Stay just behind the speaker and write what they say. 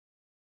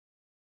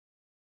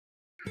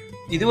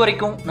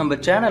இதுவரைக்கும் நம்ம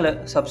சேனலை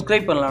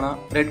சப்ஸ்கிரைப் பண்ணலனா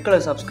ரெட்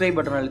கலர் சப்ஸ்கிரைப்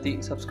பட்டன் அழுத்தி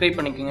சப்ஸ்கிரைப்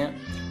பண்ணிக்கோங்க.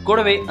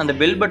 கூடவே அந்த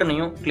பெல்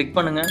பட்டனையும் கிளிக்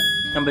பண்ணுங்க.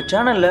 நம்ம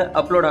சேனல்ல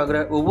அப்லோட் ஆகிற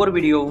ஒவ்வொரு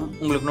வீடியோவும்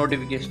உங்களுக்கு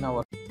நோட்டிஃபிகேஷனாக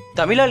வரும்.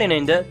 தமிழால்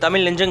இணைந்த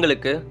தமிழ்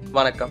நெஞ்சங்களுக்கு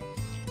வணக்கம்.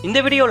 இந்த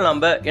வீடியோவில்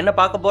நம்ம என்ன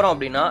பார்க்க போகிறோம்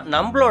அப்படின்னா,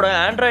 நம்மளோட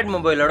ஆண்ட்ராய்டு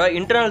மொபைலோட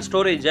இன்டர்னல்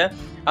ஸ்டோரேஜை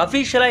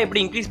அஃபிஷியலாக எப்படி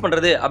இன்க்ரீஸ்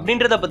பண்ணுறது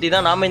அப்படின்றத பற்றி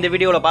தான் நாம் இந்த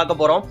வீடியோவில் பார்க்க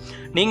போகிறோம்.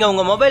 நீங்கள்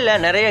உங்கள்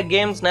மொபைலில் நிறைய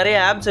கேம்ஸ் நிறைய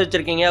ஆப்ஸ்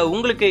வச்சுருக்கீங்க,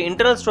 உங்களுக்கு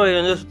இன்டர்னல் ஸ்டோரேஜ்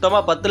வந்து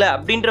சுத்தமாக பத்தலை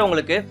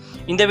அப்படின்றவங்களுக்கு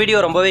இந்த வீடியோ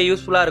ரொம்பவே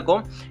யூஸ்ஃபுல்லாக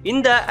இருக்கும்.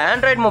 இந்த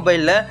ஆண்ட்ராய்டு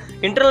மொபைலில்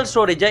இன்டர்னல்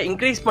ஸ்டோரேஜை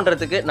இன்க்ரீஸ்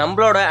பண்ணுறதுக்கு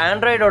நம்மளோட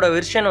ஆண்ட்ராய்டோட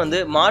வெர்ஷன்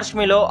வந்து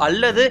மார்ஷ்மிலோ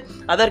அல்லது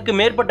அதற்கு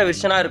மேற்பட்ட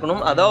வெர்ஷனாக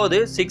இருக்கணும். அதாவது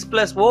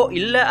 6+O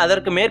இல்லை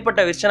அதற்கு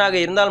மேற்பட்ட வெர்ஷனாக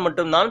இருந்தால்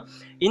மட்டும்தான்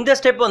இந்த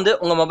ஸ்டெப் வந்து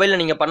உங்கள் மொபைலில்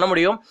நீங்கள் பண்ண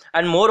முடியும்.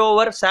 அண்ட் மோர்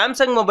ஓவர்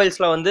சாம்சங்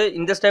மொபைல்ஸில் வந்து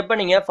இந்த ஸ்டெப்பை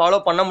நீங்கள் ஃபாலோ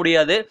பண்ண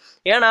முடியாது.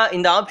 ஏன்னா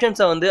இந்த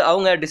ஆப்ஷன்ஸை வந்து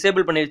அவங்க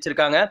டிசேபிள் பண்ணி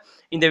வச்சுருக்காங்க.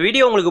 இந்த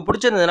வீடியோ உங்களுக்கு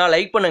பிடிச்சிருந்ததுன்னா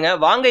லைக்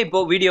பண்ணுங்கள். வாங்க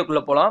இப்போது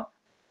வீடியோக்குள்ளே போகலாம்.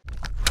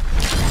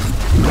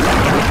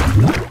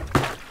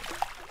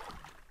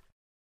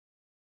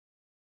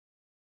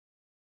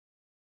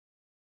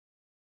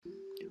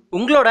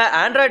 உங்களோட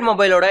ஆண்ட்ராய்டு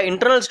மொபைலோட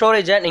இன்டர்னல்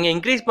ஸ்டோரேஜை நீங்கள்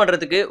இன்க்ரீஸ்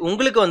பண்ணுறதுக்கு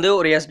உங்களுக்கு வந்து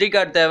ஒரு SD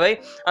கார்டு தேவை.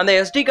 அந்த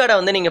SD கார்டை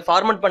வந்து நீங்கள்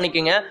ஃபார்மேட்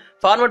பண்ணிக்கோங்க.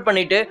 ஃபார்மேட்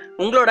பண்ணிவிட்டு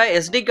உங்களோட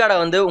SD கார்டை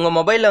வந்து உங்கள்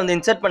மொபைலில் வந்து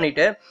இன்சர்ட்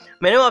பண்ணிவிட்டு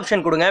மெனு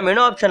ஆப்ஷன் கொடுங்க.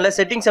 மெனு ஆப்ஷனில்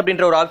செட்டிங்ஸ்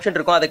அப்படின்ற ஒரு ஆப்ஷன்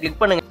இருக்கும், அதை கிளிக்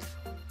பண்ணுங்கள்.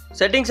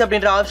 செட்டிங்ஸ்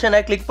அப்படின்ற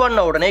ஆப்ஷனை கிளிக்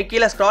பண்ண உடனே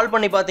கீழே ஸ்க்ரால்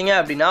பண்ணி பார்த்தீங்க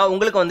அப்படின்னா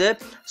உங்களுக்கு வந்து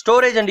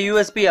ஸ்டோரேஜ் அண்ட்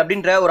USB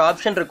அப்படின்ற ஒரு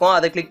ஆப்ஷன் இருக்கும்,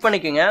 அதை கிளிக்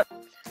பண்ணிக்கோங்க.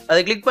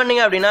 அதை கிளிக்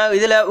பண்ணிங்க அப்படின்னா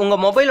இதில் உங்கள்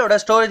மொபைலோட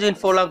ஸ்டோரேஜ்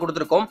இன்ஃபோலாம்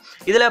கொடுத்துருக்கோம்.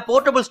 இதில்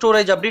போர்ட்டபிள்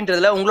ஸ்டோரேஜ்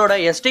அப்படின்றதுல உங்களோட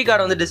SD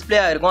கார்டு வந்து டிஸ்பிளே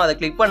ஆகிருக்கும், அதை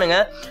கிளிக்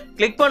பண்ணுங்கள்.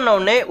 கிளிக் பண்ண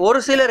உடனே ஒரு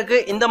சிலருக்கு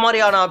இந்த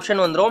மாதிரியான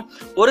ஆப்ஷன் வந்துடும்,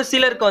 ஒரு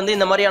சிலருக்கு வந்து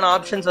இந்த மாதிரியான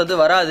ஆப்ஷன்ஸ் வந்து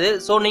வராது.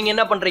 ஸோ நீங்கள்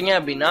என்ன பண்ணுறீங்க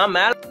அப்படின்னா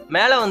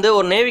மேலே வந்து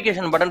ஒரு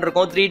நேவிகேஷன் பட்டன்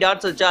இருக்கும், 3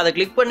 டாட்ஸ் வச்சு, அதை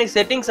கிளிக் பண்ணி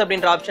செட்டிங்ஸ்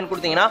அப்படின்ற ஆப்ஷன்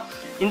கொடுத்தீங்கன்னா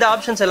இந்த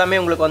ஆப்ஷன்ஸ் எல்லாமே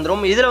உங்களுக்கு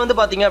வந்துடும். இதில் வந்து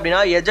பார்த்தீங்க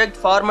அப்படின்னா eject,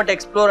 format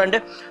explore and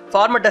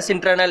format as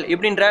internal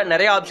இப்படின்ற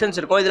நிறைய ஆப்ஷன்ஸ்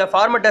இருக்கும். இதில்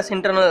ஃபார்மேட் அஸ்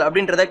இன்டர்னல்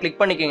அப்படின்றத கிளிக்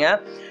பண்ணிக்கோங்க.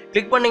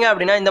 கிளிக் பண்ணிங்க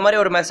அப்படின்னா இந்த மாதிரி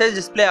ஒரு மெசேஜ்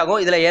டிஸ்பிளே ஆகும்.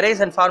 இதில்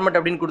எரேஸ் அண்ட் ஃபார்மேட்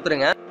அப்படின்னு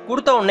கொடுத்துருங்க.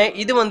 கொடுத்த உடனே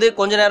இது வந்து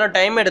கொஞ்ச நேரம்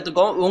டைம்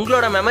எடுத்துக்கும்.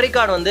 உங்களோட மெமரி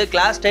கார்டு வந்து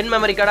கிளாஸ் 10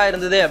 மெமரி கார்டாக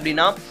இருந்தது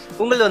அப்படின்னா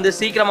உங்களுக்கு வந்து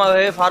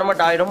சீக்கிரமாகவே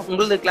ஃபார்மேட் ஆகிடும்.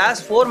 உங்களுக்கு கிளாஸ்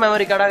 4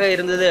 மெமரி கார்டாக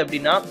இருந்தது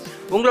அப்படின்னா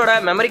உங்களோட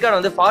மெமரி கார்டு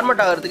வந்து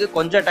ஃபார்மேட் ஆகிறதுக்கு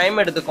கொஞ்சம் டைம்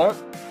எடுத்துக்கும்.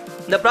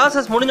 இந்த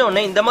ப்ராசஸ் முடிஞ்ச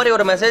உடனே இந்த மாதிரி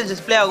ஒரு மெசேஜ்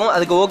டிஸ்பிளே ஆகும்,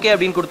 அதுக்கு ஓகே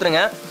அப்படின்னு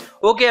கொடுத்துருங்க.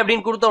 ஓகே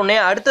அப்படின்னு கொடுத்த உடனே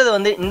அடுத்தது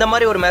வந்து இந்த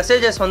மாதிரி ஒரு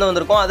மெசேஜஸ் வந்து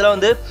வந்திருக்கும். அதில்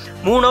வந்து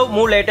மூவ் நவ்,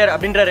 மூவ் லேட்டர்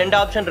அப்படின்ற 2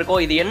 ஆப்ஷன்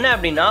இருக்கும். இது என்ன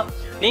அப்படின்னா,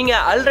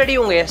 நீங்கள் ஆல்ரெடி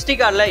உங்கள் SD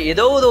கார்டில்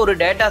ஏதோ ஒரு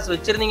டேட்டாஸ்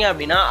வச்சுருந்தீங்க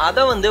அப்படின்னா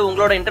அதை வந்து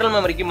உங்களோட இன்டர்னல்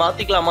மெமரிக்கு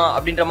மாற்றிக்கலாமா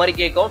அப்படின்ற மாதிரி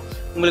கேட்கும்.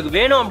 உங்களுக்கு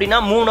வேணும் அப்படின்னா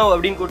மூவ் நவ்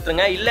அப்படின்னு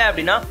கொடுத்துருங்க, இல்லை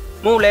அப்படின்னா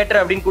மூவ்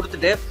லேட்டர் அப்படின்னு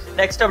கொடுத்துட்டு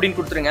நெக்ஸ்ட் அப்படின்னு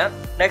கொடுத்துருங்க.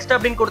 நெக்ஸ்ட்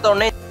அப்படின்னு கொடுத்த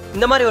உடனே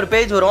இந்த மாதிரி ஒரு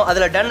பேஜ் வரும்,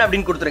 அதில் டன்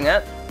அப்படின்னு கொடுத்துருங்க.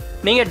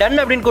 நீங்கள்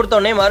டன் அப்படின்னு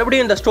கொடுத்தோடனே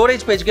மறுபடியும் இந்த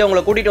ஸ்டோரேஜ் பேஜ்க்கு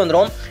உங்களை கூட்டிகிட்டு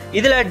வந்துடும்.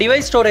 இதில்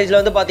டிவைஸ் ஸ்டோரேஜில்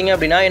வந்து பார்த்தீங்க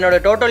அப்படின்னா என்னோட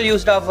டோட்டல்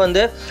யூஸ்ட் ஆஃப்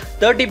வந்து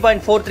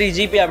 30.43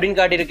 GB அப்படின்னு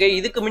காட்டியிருக்கு.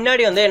 இதுக்கு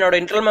முன்னாடி வந்து என்னோட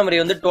இன்டர்னல் மெமரி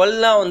வந்து 12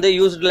 தான் வந்து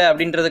யூஸ்டில்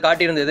அப்படின்றது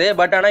காட்டியிருந்தது.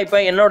 பட் ஆனால் இப்போ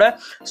என்னோட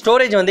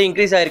ஸ்டோரேஜ் வந்து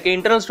இன்க்ரீஸ் ஆயிருக்கு,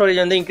 இன்டர்னல்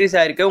ஸ்டோரேஜ் வந்து இன்க்ரீஸ்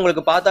ஆயிருக்கு.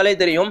 உங்களுக்கு பார்த்தாலே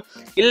தெரியும்.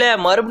 இல்லை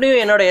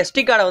மறுபடியும் என்னோட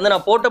SD கார்டை வந்து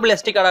நான் போர்ட்டபிள்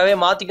SD கார்டாகவே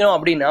மாற்றிக்கணும்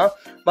அப்படின்னா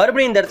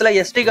மறுபடியும் இந்த இடத்துல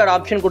SD கார்டு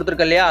ஆப்ஷன்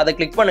கொடுத்துருக்கு இல்லையா, அதை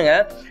கிளிக்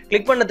பண்ணுங்கள்.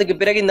 கிளிக் பண்ணதுக்கு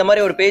பிறகு இந்த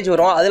மாதிரி ஒரு பேஜ்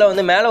வரும். அதில்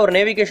வந்து மேலே ஒரு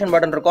நேவிகேஷன்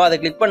பட்டன் இருக்கும், அதை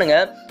கிளிக்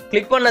பண்ணுங்கள்.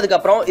 கிளிக்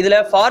பண்ணதுக்கப்புறம் இதில்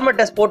ஃபார்மேட்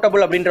அஸ்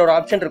போர்ட்டபிள் அப்படின்ற ஒரு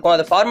ஆப்ஷன் இருக்கும்,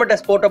 அது ஃபார்மேட்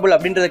அஸ் போர்ட்டபிள்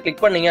அப்படின்றத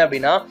கிளிக் பண்ணீங்க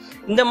அப்படின்னா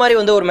இந்த மாதிரி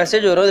வந்து ஒரு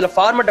மெசேஜ் வரும். இதில்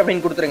ஃபார்மேட்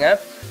அப்படின்னு கொடுத்துருங்க.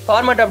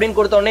 ஃபார்மேட் அப்படின்னு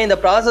கொடுத்தோடனே இந்த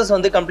ப்ராசஸ்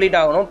வந்து கம்ப்ளீட்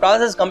ஆகணும்.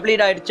 ப்ராசஸ்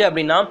கம்ப்ளீட் ஆயிடுச்சு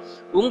அப்படின்னா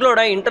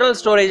உங்களோட இன்டர்னல்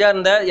ஸ்டோரேஜாக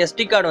இருந்த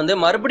SD கார்டு வந்து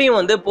மறுபடியும்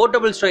வந்து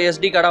போர்ட்டபிள்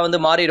SD கார்டாக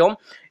வந்து மாறிடும்.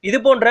 இது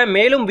போன்ற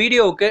மேலும்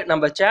வீடியோவுக்கு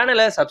நம்ம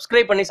சேனலை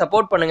சப்ஸ்கிரைப் பண்ணி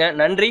சப்போர்ட் பண்ணுங்கள்.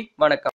 நன்றி, வணக்கம்.